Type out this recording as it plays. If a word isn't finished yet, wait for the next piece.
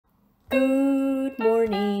Good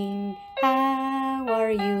morning. How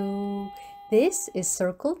are you? This is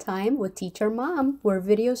Circle Time with Teacher Mom, where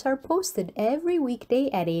videos are posted every weekday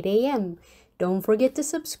at 8 a.m. Don't forget to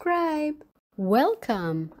subscribe.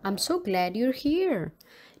 Welcome. I'm so glad you're here.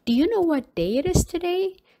 Do you know what day it is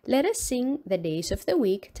today? Let us sing the days of the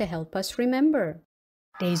week to help us remember.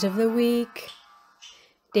 Days of the week.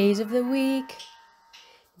 Days of the week.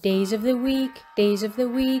 Days of the week. Days of the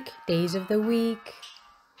week. Days of the week.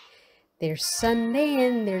 There's Sunday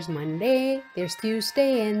and there's Monday, there's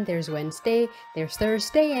Tuesday and there's Wednesday, there's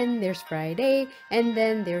Thursday and there's Friday, and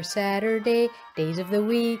then there's Saturday. Days of the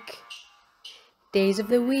week. Days of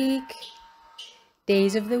the week.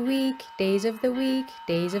 Days of the week. Days of the week.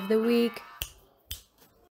 Days of the week.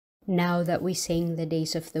 Now that we sang the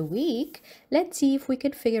days of the week, let's see if we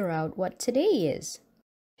could figure out what today is.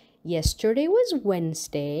 Yesterday was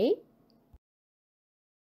Wednesday,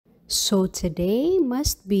 so today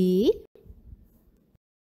must be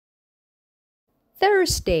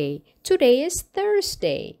Thursday. Today is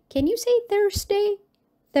Thursday. Can you say Thursday?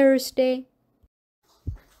 Thursday.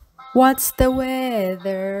 What's the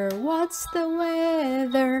weather? What's the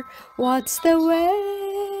weather? What's the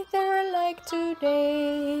weather like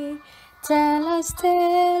today? Tell us,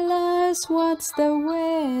 what's the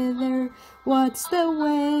weather? What's the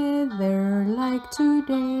weather like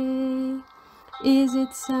today? Is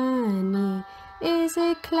it sunny? Is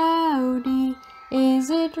it cloudy? Is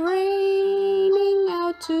it raining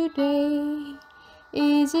out today?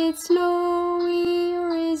 Is it snowy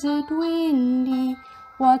or is it windy?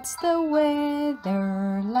 What's the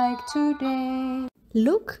weather like today?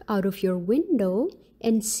 Look out of your window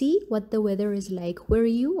and see what the weather is like where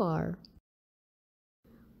you are.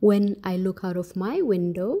 When I look out of my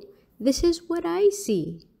window, this is what I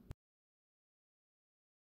see.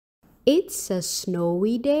 It's a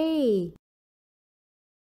snowy day.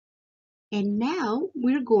 And now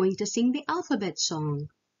we're going to sing the alphabet song,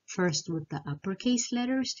 first with the uppercase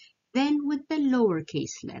letters, then with the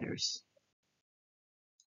lowercase letters.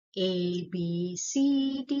 A, B,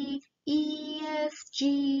 C, D, E, F,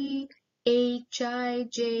 G, H, I,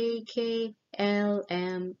 J, K, L,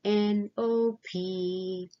 M, N, O,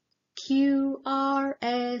 P, Q, R,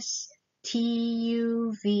 S, T,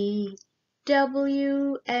 U, V,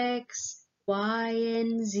 W, X, Y,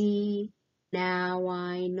 and Z. Now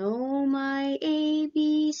I know my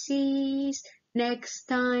ABCs. Next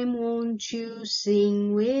time won't you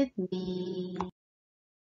sing with me?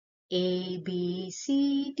 A, B,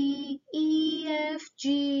 C, D, E, F,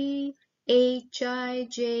 G, H, I,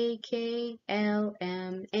 J, K, L,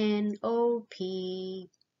 M, N, O, P,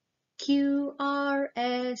 Q, R,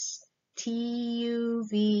 S, T, U,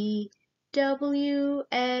 V, W,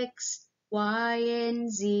 X, Y,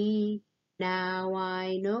 and Z. Now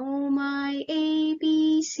I know my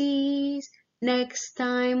ABCs. Next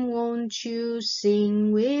time won't you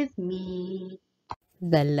sing with me?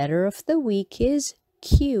 The letter of the week is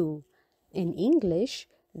Q. In English,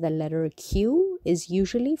 the letter Q is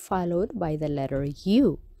usually followed by the letter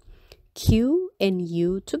U. Q and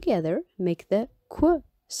U together make the Q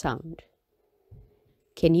sound.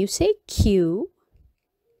 Can you say Q?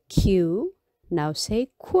 Q. Now say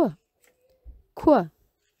Q. Q.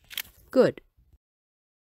 Good.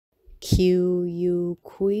 Q, U,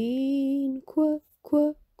 queen, Q,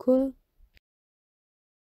 Q, Q.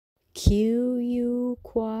 Q, U,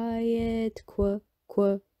 quiet, Q,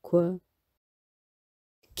 Q, Q.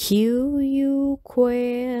 Q, U,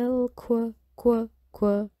 quail, Q, Q,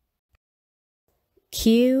 Q.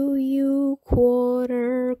 Q, U,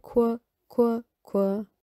 quarter, Q, Q, Q.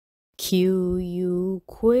 Q, U,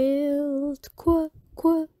 quilt, Q,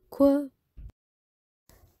 Q, Q.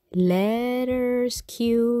 Letters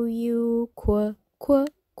Q, U, Q, Q,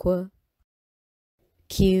 Q.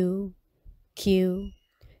 Q, Q,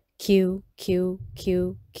 Q, Q, Q,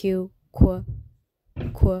 Q, Q, Q,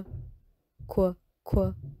 Q,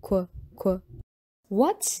 Q, Q, Q.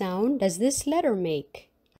 What sound does this letter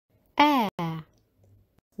make? A.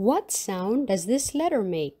 What sound does this letter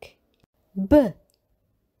make? B.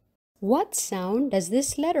 What sound does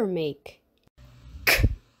this letter make? K.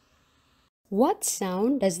 What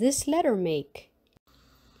sound does this letter make?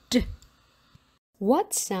 D.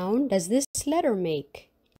 What sound does this letter make?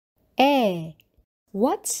 A.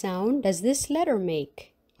 What sound does this letter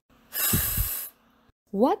make? F.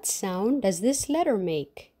 What sound does this letter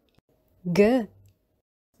make? G.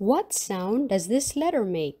 What sound does this letter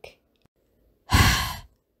make? H.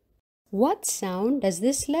 What sound does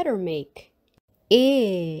this letter make?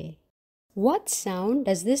 A. What sound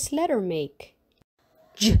does this letter make?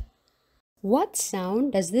 J. What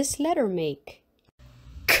sound does this letter make?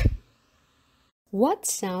 K. What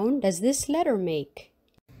sound does this letter make?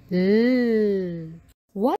 L.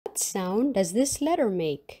 What sound does this letter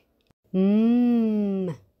make?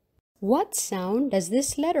 M. What sound does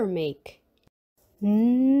this letter make?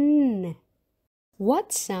 N.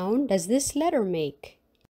 What sound does this letter make?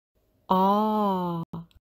 Ah.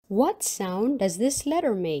 What sound does this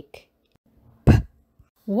letter make? P.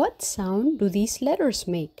 What sound do these letters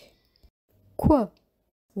make? Qu.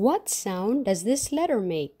 What sound does this letter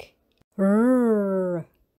make? R.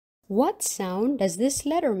 What sound does this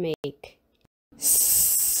letter make?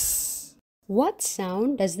 S. What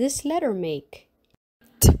sound does this letter make?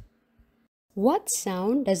 T. What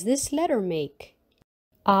sound does this letter make?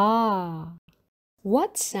 Ah.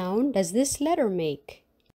 What sound does this letter make?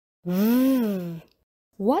 V.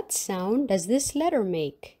 What sound does this letter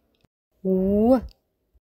make? W.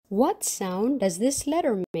 What sound does this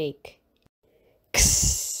letter make?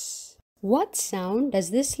 X. What sound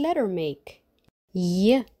does this letter make?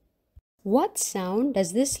 Y. What sound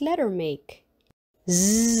does this letter make?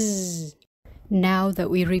 Z. Now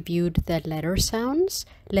that we reviewed the letter sounds,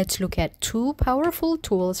 let's look at two powerful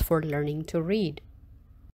tools for learning to read.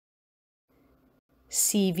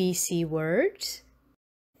 CVC words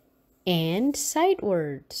and sight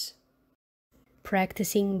words.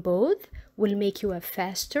 Practicing both will make you a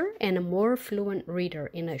faster and a more fluent reader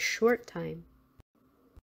in a short time.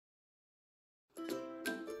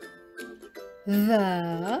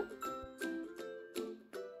 The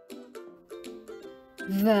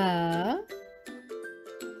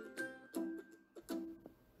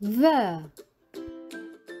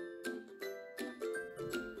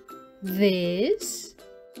this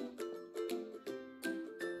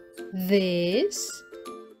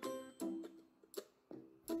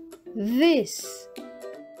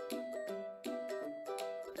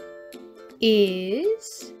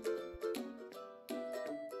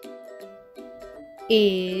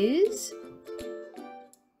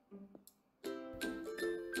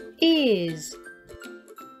is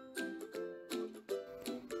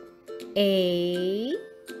a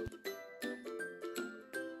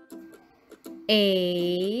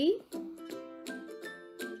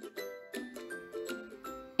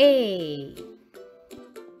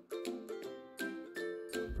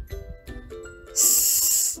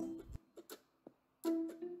S.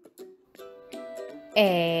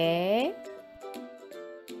 A.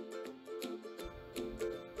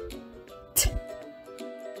 T.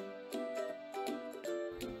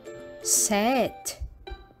 Set.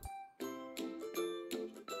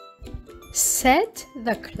 Set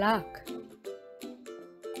the clock.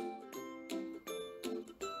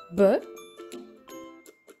 B.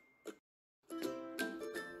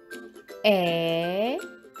 A.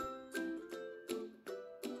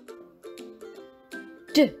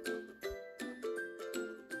 D.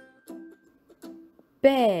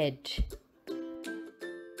 Bed.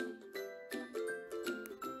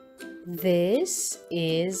 This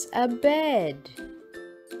is a bed.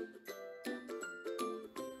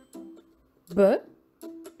 B.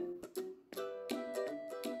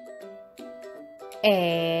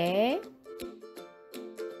 A.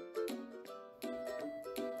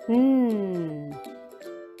 N.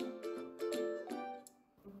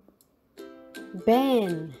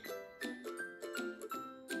 Ben.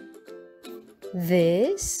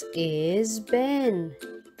 This is Ben.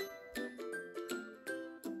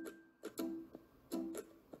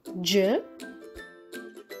 J.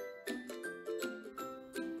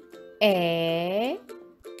 A.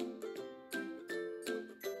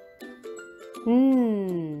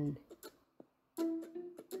 N.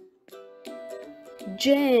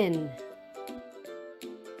 Jen.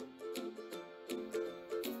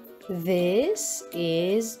 This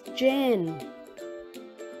is Jen.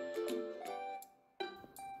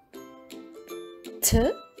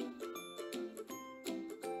 T.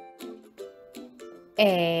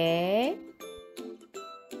 A.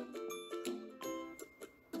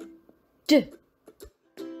 D.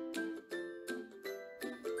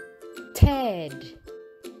 Ted.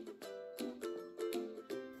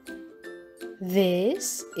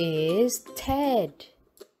 This is Ted.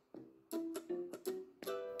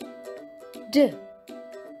 D.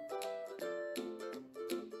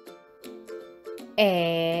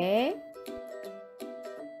 A.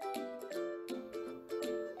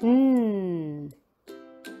 N.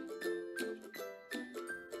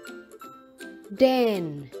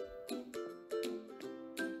 Den.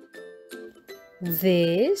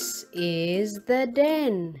 This is the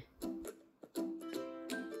den.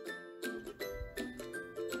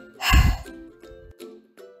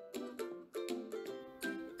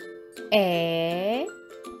 A.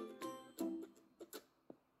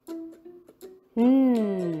 N.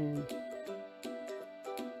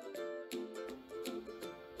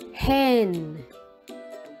 pen.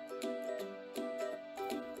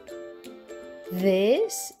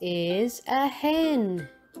 This is a hen.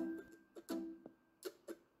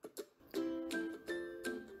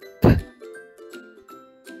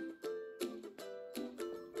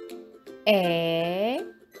 A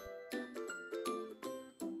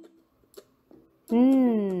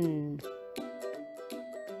N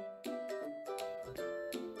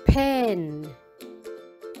pen.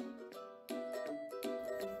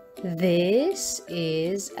 This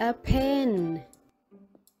is a pen.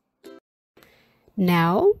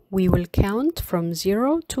 Now we will count from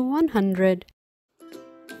 0 to 100.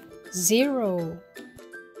 0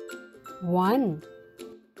 1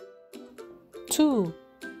 2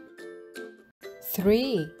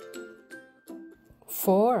 3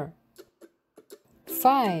 4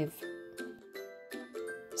 5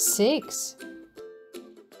 6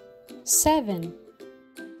 7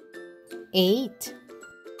 8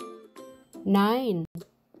 9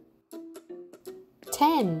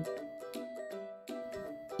 10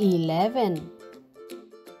 11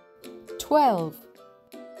 12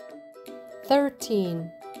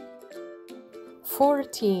 13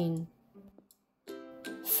 14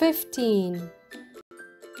 15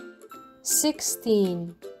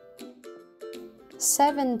 16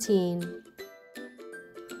 17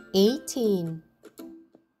 18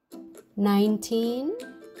 19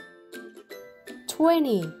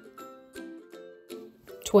 20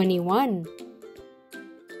 21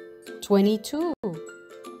 22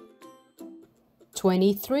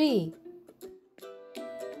 23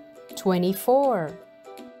 24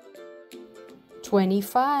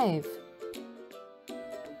 25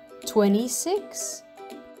 26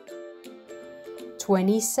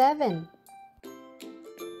 27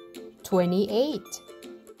 28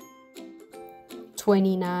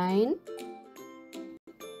 29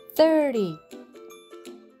 30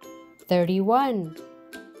 31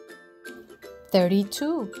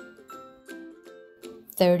 32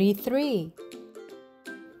 33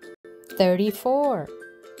 34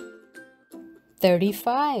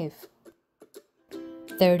 35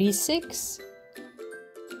 36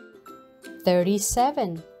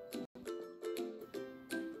 37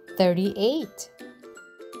 38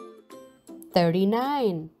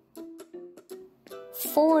 39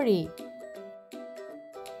 40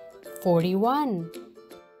 41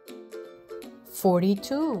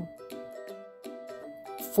 42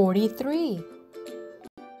 43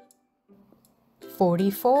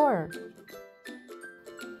 44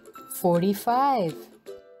 45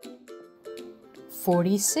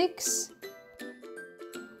 46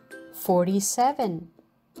 47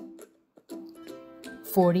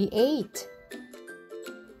 48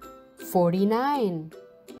 49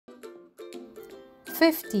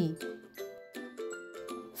 50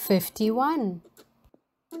 51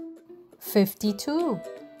 52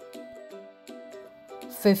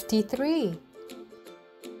 53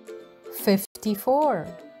 54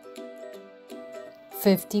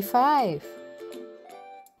 55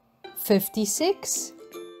 56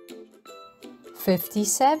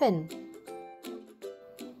 57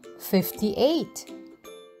 58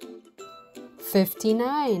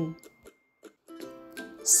 59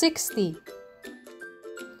 60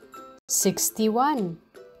 61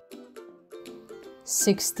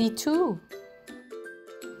 62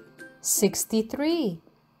 63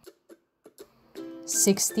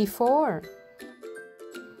 64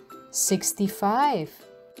 65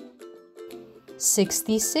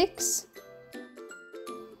 66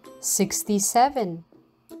 67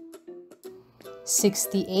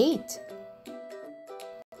 68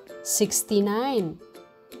 69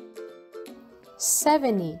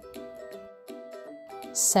 70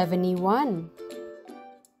 71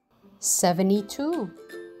 72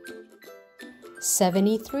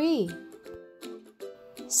 73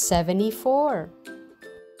 74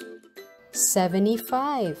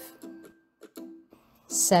 75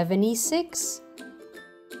 76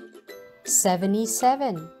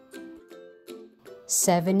 77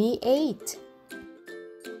 78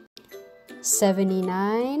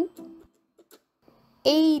 79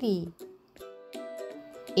 80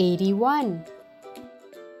 81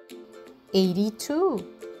 82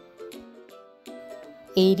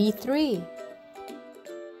 83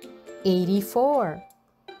 84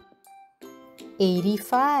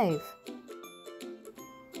 85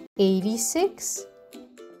 86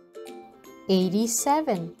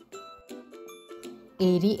 87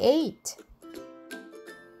 88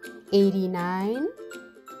 89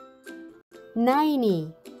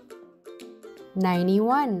 90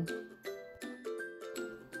 91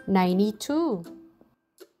 92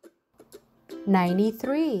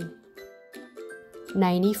 93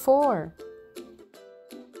 94,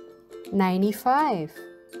 95,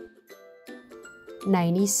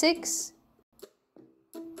 96,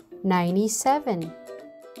 97,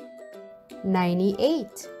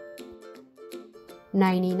 98,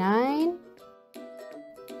 99,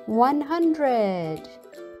 100.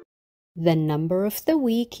 The number of the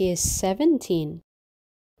week is 17.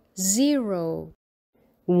 0,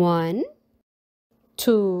 1,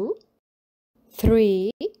 2,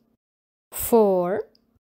 3, 4,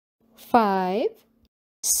 5,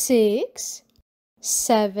 6,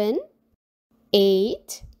 7,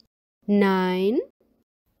 8, 9,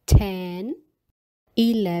 10,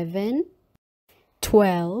 11,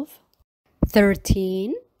 12,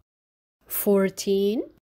 13, 14,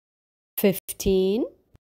 15,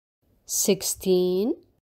 16,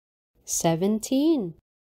 17.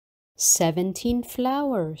 17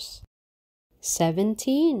 flowers.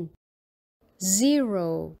 17.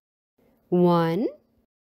 0, 1,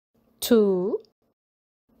 2,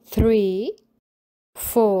 3,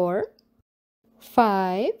 4,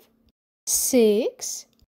 5, 6,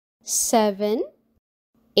 7,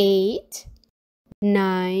 8,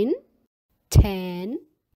 9, 10,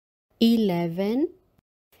 11,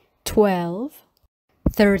 12,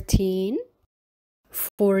 13,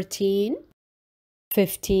 14,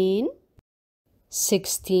 15,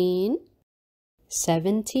 16,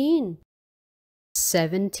 17.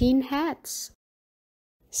 17 hats.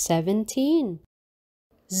 17.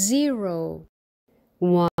 0,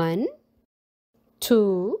 1,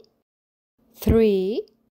 2, 3,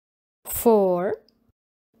 4,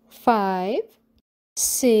 5,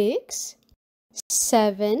 6,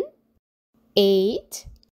 7, 8,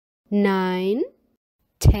 9,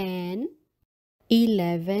 10,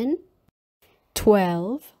 11,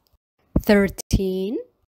 12, 13,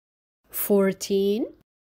 14,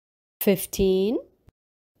 15,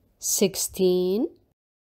 16,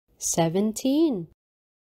 17.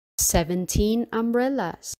 17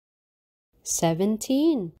 umbrellas.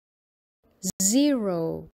 17.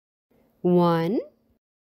 0, 1,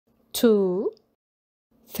 2,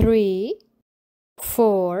 3,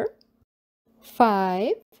 4,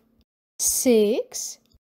 5, 6,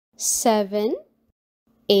 7,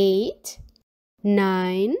 8,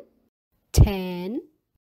 9, 10,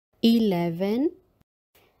 11,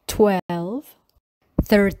 12,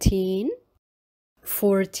 13,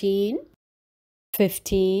 14,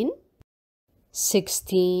 15,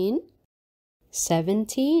 16,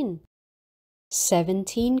 17.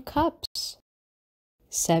 17 cups.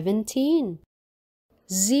 17.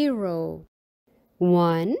 0,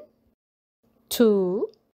 1, 2,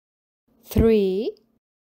 3,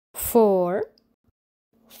 4,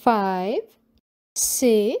 5,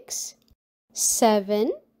 6,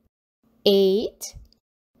 7, 8,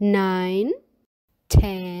 9,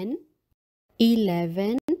 10,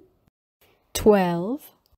 11, 12,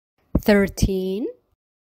 13,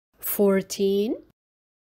 14,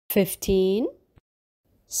 15,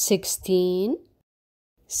 16,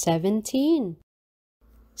 17.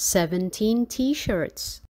 17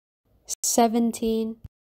 t-shirts. 17.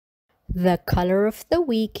 The color of the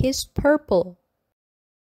week is purple.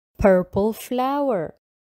 Purple flower.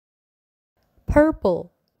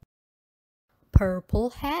 Purple. Purple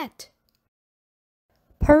hat.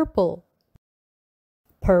 Purple.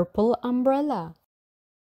 Purple umbrella.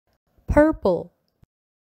 Purple.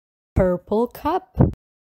 Purple cup.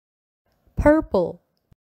 Purple.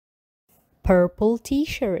 Purple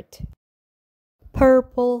t-shirt.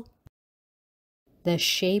 Purple. The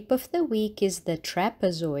shape of the week is the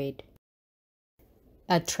trapezoid.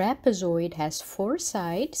 A trapezoid has 4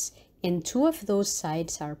 sides and 2 of those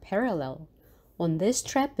sides are parallel. On this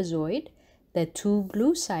trapezoid, the 2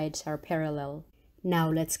 blue sides are parallel. Now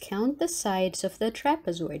let's count the sides of the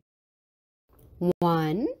trapezoid.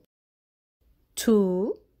 1,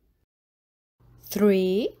 2,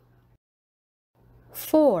 3,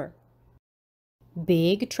 4.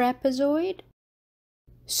 Big trapezoid,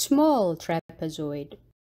 small trapezoid,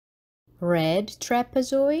 red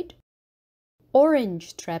trapezoid,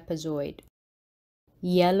 orange trapezoid,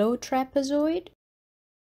 yellow trapezoid,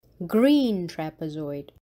 green trapezoid,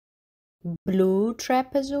 blue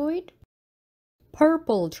trapezoid,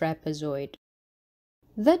 purple trapezoid,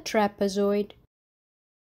 the trapezoid.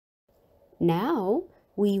 Now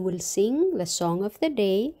we will sing the song of the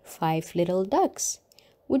day, 5 Little Ducks.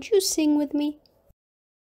 Would you sing with me?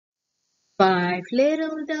 5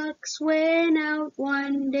 little ducks went out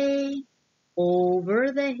one day,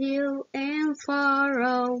 over the hill and far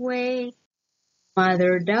away.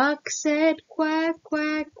 Mother duck said quack,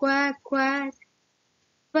 quack, quack, quack,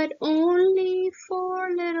 but only 4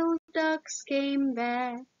 little ducks came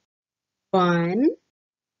back. 1,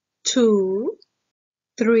 2,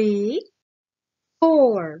 3,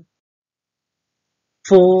 4.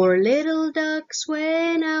 4 little ducks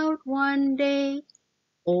went out one day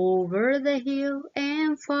over the hill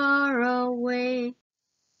and far away.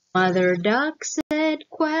 Mother duck said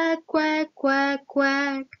quack, quack, quack,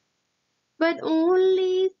 quack, but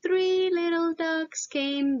only 3 little ducks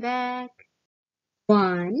came back.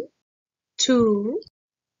 1, 2,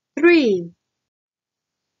 3.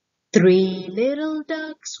 3 little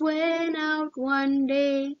ducks went out one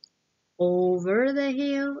day over the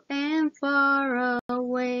hill and far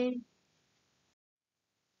away.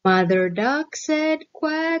 Mother duck said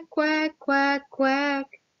quack, quack, quack, quack,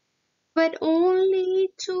 but only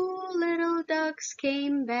 2 little ducks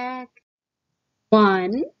came back.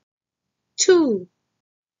 1, 2.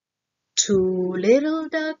 2 little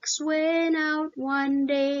ducks went out one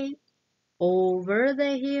day over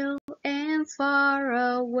the hill and far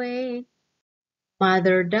away.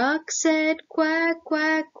 Mother duck said quack,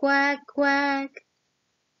 quack, quack, quack,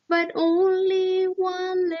 but only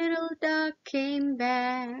 1 little duck came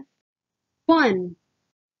back. 1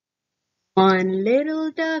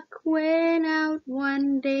 little duck went out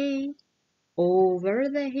one day over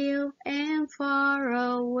the hill and far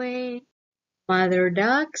away. Mother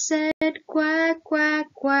duck said quack, quack,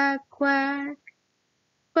 quack, quack,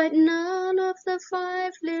 but none of the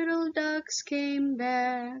 5 little ducks came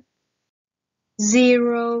back.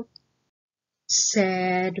 0,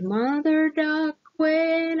 said Mother duck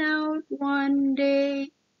went out one day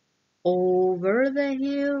over the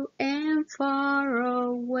hill and far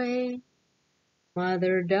away.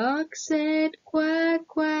 Mother duck said quack,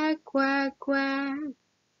 quack, quack, quack,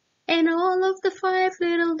 and all of the 5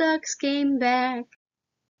 little ducks came back.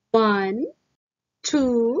 1,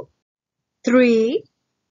 2, 3,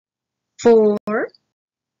 4,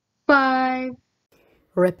 5.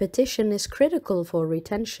 Repetition is critical for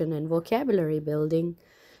retention and vocabulary building,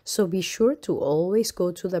 so be sure to always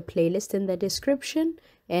go to the playlist in the description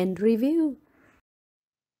and review.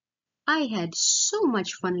 I had so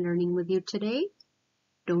much fun learning with you today.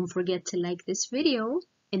 Don't forget to like this video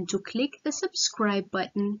and to click the subscribe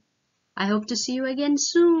button. I hope to see you again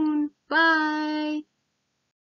soon. Bye!